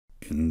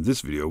In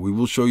this video we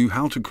will show you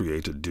how to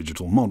create a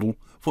digital model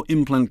for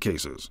implant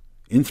cases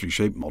in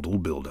 3Shape Model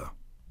Builder.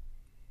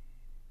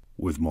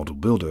 With Model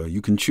Builder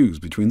you can choose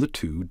between the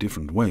two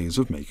different ways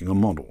of making a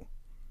model,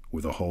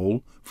 with a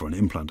hole for an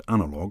implant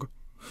analog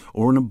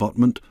or an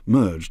abutment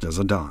merged as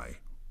a die.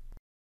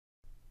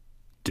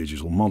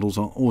 Digital models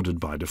are ordered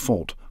by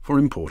default for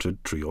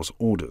imported Trios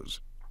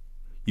orders.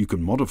 You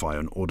can modify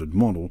an ordered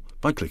model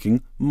by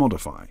clicking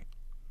Modify,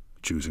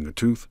 choosing a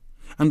tooth,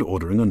 and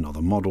ordering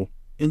another model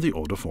in the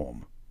order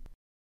form.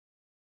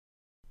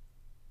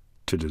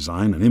 To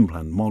design an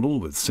implant model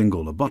with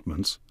single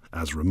abutments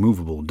as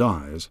removable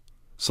dies,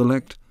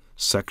 select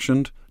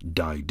Sectioned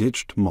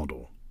Die-Ditched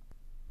Model.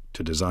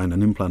 To design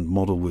an implant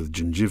model with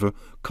gingiva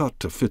cut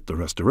to fit the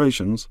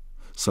restorations,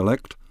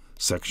 select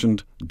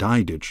Sectioned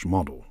Die-Ditched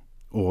Model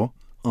or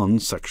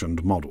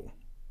Unsectioned Model.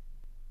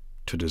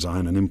 To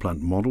design an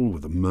implant model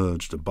with a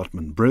merged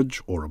abutment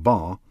bridge or a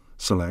bar,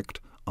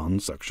 select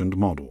Unsectioned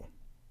Model.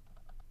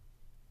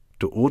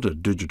 To order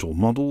digital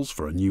models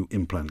for a new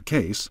implant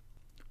case,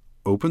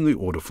 open the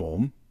order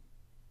form,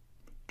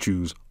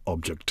 choose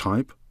Object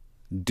Type,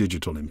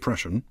 Digital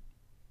Impression,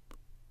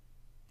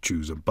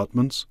 choose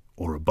Abutments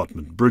or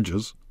Abutment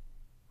Bridges,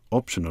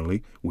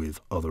 optionally with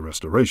Other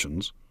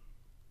Restorations,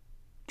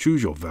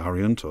 choose your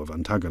variant of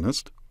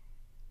antagonist,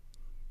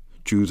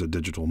 choose a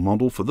digital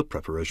model for the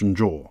preparation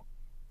jaw,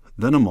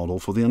 then a model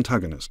for the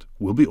antagonist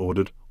will be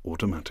ordered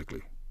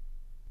automatically.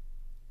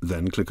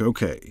 Then click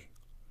OK.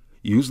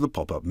 Use the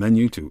pop-up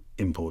menu to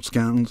import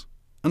scans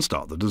and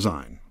start the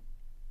design.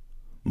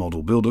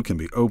 Model Builder can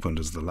be opened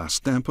as the last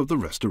step of the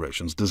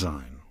restoration's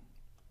design.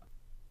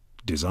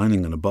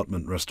 Designing an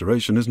abutment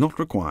restoration is not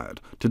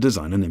required to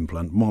design an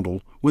implant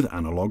model with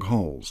analog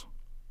holes.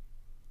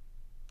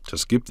 To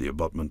skip the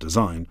abutment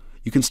design,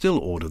 you can still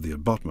order the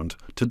abutment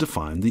to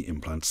define the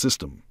implant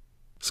system.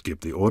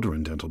 Skip the order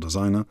in Dental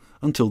Designer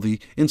until the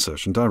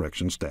Insertion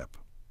Direction step.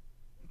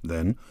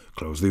 Then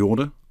close the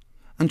order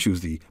and choose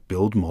the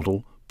Build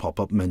Model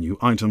pop-up menu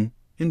item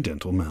in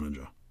Dental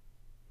Manager.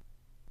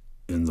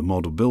 In the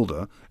Model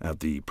Builder, at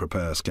the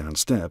Prepare Scan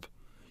step,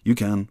 you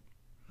can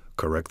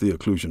correct the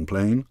occlusion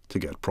plane to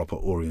get proper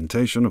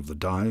orientation of the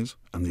dies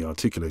and the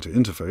Articulator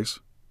Interface,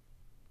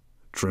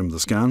 trim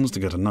the scans to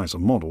get a nicer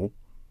model,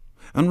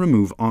 and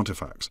remove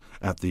artifacts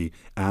at the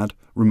Add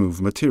Remove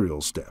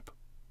Materials step.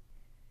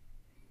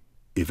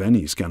 If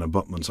any scan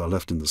abutments are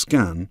left in the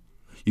scan,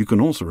 you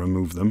can also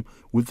remove them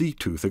with the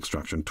Tooth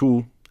Extraction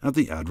tool at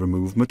the Add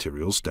Remove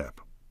Materials step.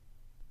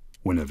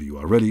 Whenever you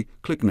are ready,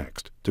 click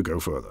Next to go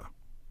further.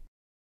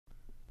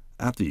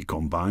 At the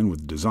Combine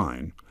with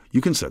Design,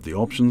 you can set the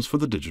options for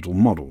the digital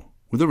model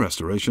with a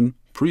restoration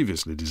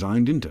previously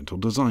designed in Dental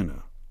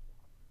Designer.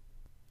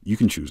 You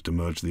can choose to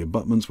merge the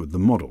abutments with the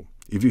model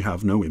if you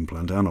have no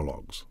implant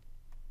analogs.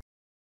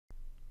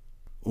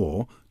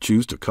 Or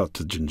choose to cut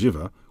to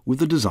gingiva with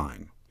the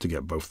design to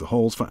get both the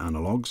holes for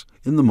analogs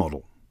in the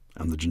model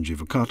and the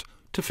gingiva cut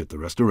to fit the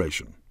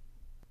restoration.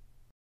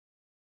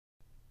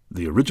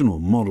 The original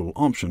model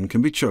option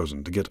can be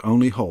chosen to get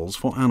only holes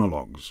for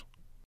analogs.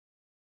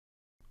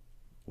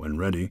 When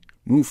ready,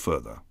 move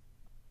further.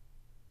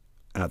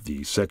 At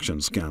the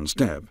Section Scan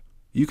step,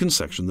 you can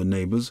section the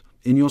neighbors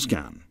in your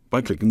scan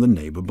by clicking the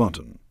Neighbor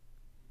button.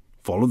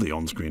 Follow the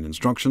on-screen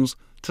instructions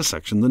to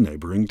section the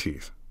neighboring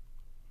teeth.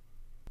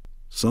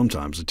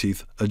 Sometimes the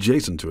teeth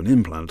adjacent to an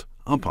implant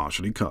are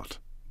partially cut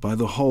by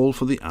the hole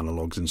for the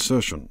analog's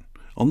insertion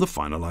on the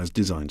Finalize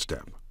Design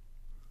step.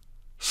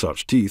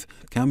 Such teeth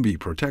can be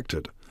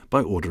protected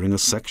by ordering a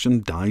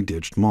sectioned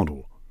die-ditched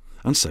model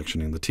and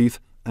sectioning the teeth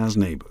as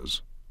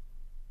neighbors.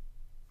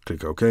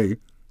 Click OK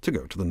to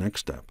go to the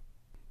next step.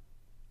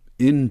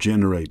 In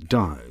Generate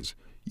Dies,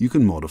 you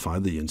can modify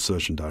the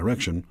insertion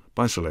direction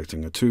by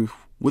selecting a tooth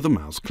with a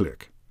mouse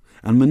click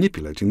and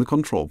manipulating the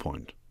control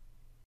point.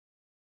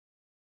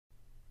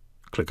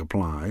 Click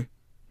Apply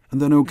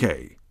and then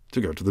OK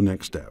to go to the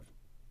next step.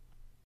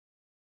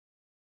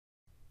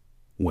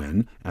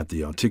 When at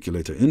the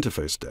Articulator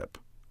Interface step,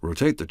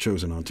 rotate the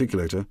chosen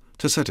articulator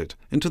to set it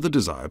into the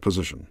desired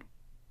position.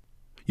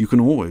 You can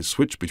always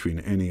switch between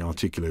any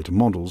articulator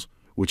models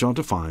which are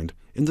defined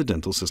in the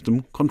Dental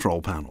System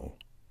control panel.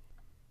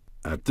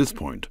 At this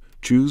point,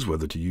 choose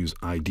whether to use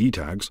ID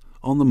tags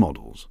on the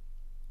models.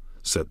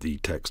 Set the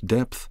text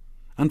depth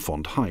and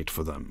font height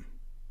for them.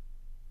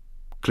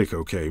 Click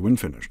OK when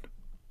finished.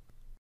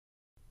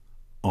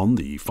 On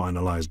the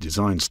Finalize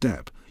Design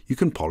step, you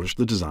can polish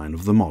the design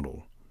of the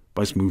model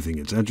by smoothing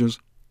its edges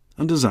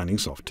and designing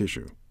soft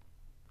tissue.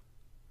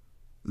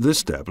 This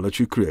step lets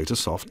you create a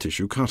soft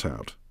tissue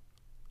cutout.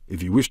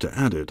 If you wish to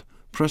add it,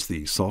 press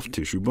the Soft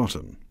Tissue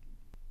button.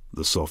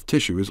 The soft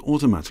tissue is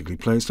automatically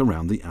placed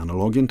around the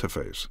analog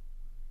interface.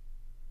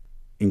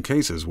 In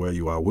cases where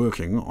you are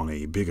working on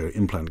a bigger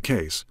implant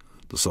case,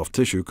 the soft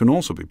tissue can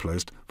also be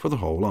placed for the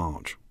whole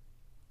arch.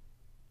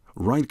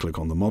 Right-click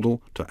on the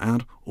model to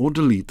add or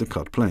delete the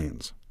cut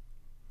planes.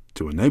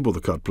 To enable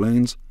the cut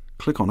planes,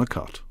 click on a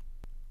cut.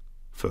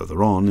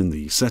 Further on in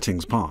the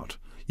Settings part,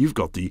 you've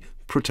got the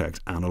Protect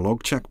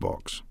Analog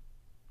checkbox.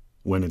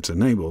 When it's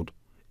enabled,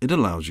 it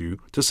allows you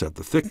to set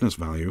the thickness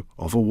value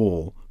of a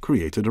wall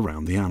created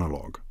around the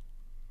analog.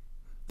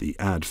 The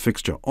Add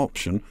Fixture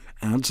option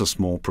adds a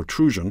small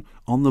protrusion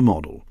on the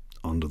model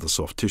under the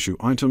soft tissue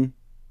item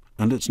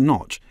and its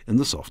notch in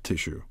the soft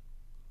tissue,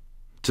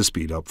 to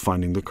speed up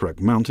finding the correct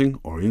mounting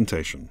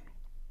orientation.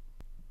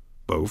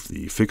 Both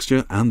the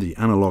fixture and the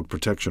analog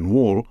protection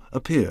wall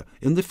appear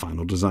in the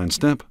final design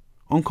step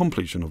on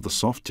completion of the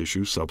soft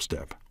tissue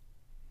sub-step.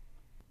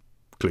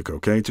 Click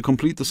OK to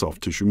complete the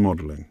soft tissue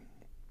modeling.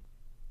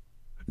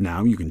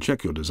 Now you can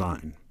check your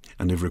design,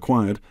 and if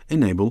required,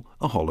 enable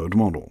a hollowed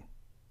model.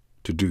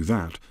 To do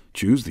that,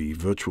 choose the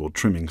Virtual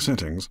Trimming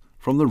settings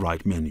from the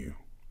right menu.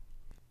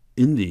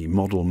 In the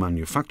Model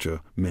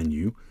Manufacture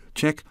menu,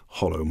 check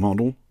Hollow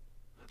Model,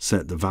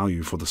 set the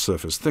value for the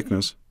surface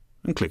thickness,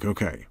 and click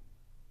OK.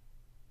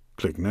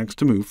 Click Next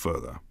to move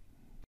further.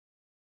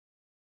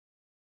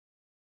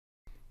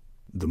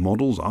 The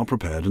models are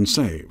prepared and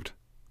saved.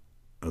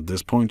 At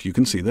this point, you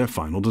can see their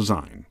final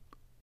design.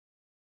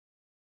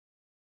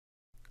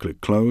 Click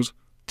Close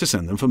to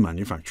send them for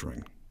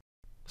manufacturing.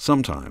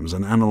 Sometimes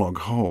an analog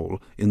hole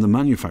in the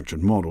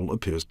manufactured model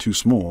appears too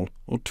small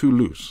or too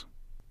loose.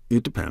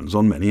 It depends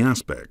on many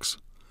aspects,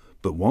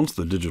 but once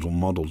the digital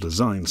model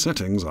design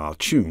settings are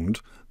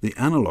tuned, the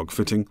analog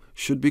fitting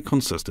should be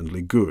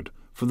consistently good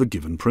for the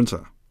given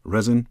printer,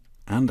 resin,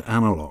 and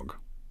analog.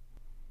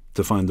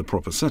 To find the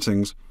proper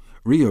settings,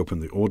 reopen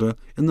the order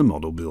in the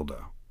Model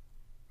Builder.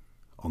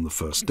 On the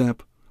first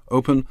step,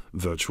 open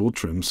Virtual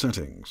Trim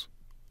Settings.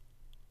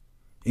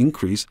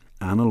 Increase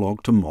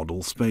analog to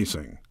model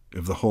spacing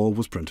if the hole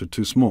was printed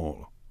too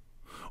small,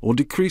 or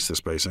decrease the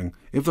spacing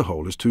if the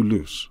hole is too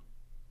loose.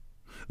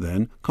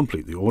 Then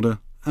complete the order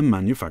and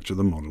manufacture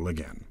the model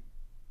again.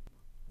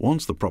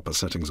 Once the proper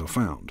settings are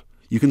found,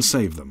 you can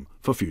save them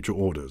for future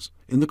orders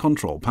in the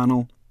Control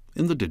panel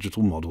in the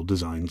Digital Model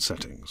Design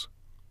settings.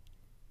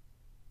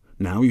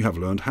 Now you have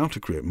learned how to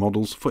create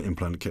models for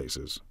implant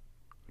cases.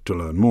 To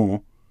learn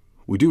more,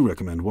 we do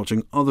recommend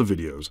watching other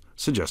videos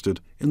suggested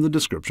in the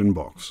description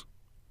box.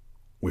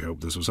 We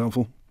hope this was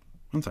helpful,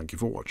 and thank you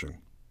for watching.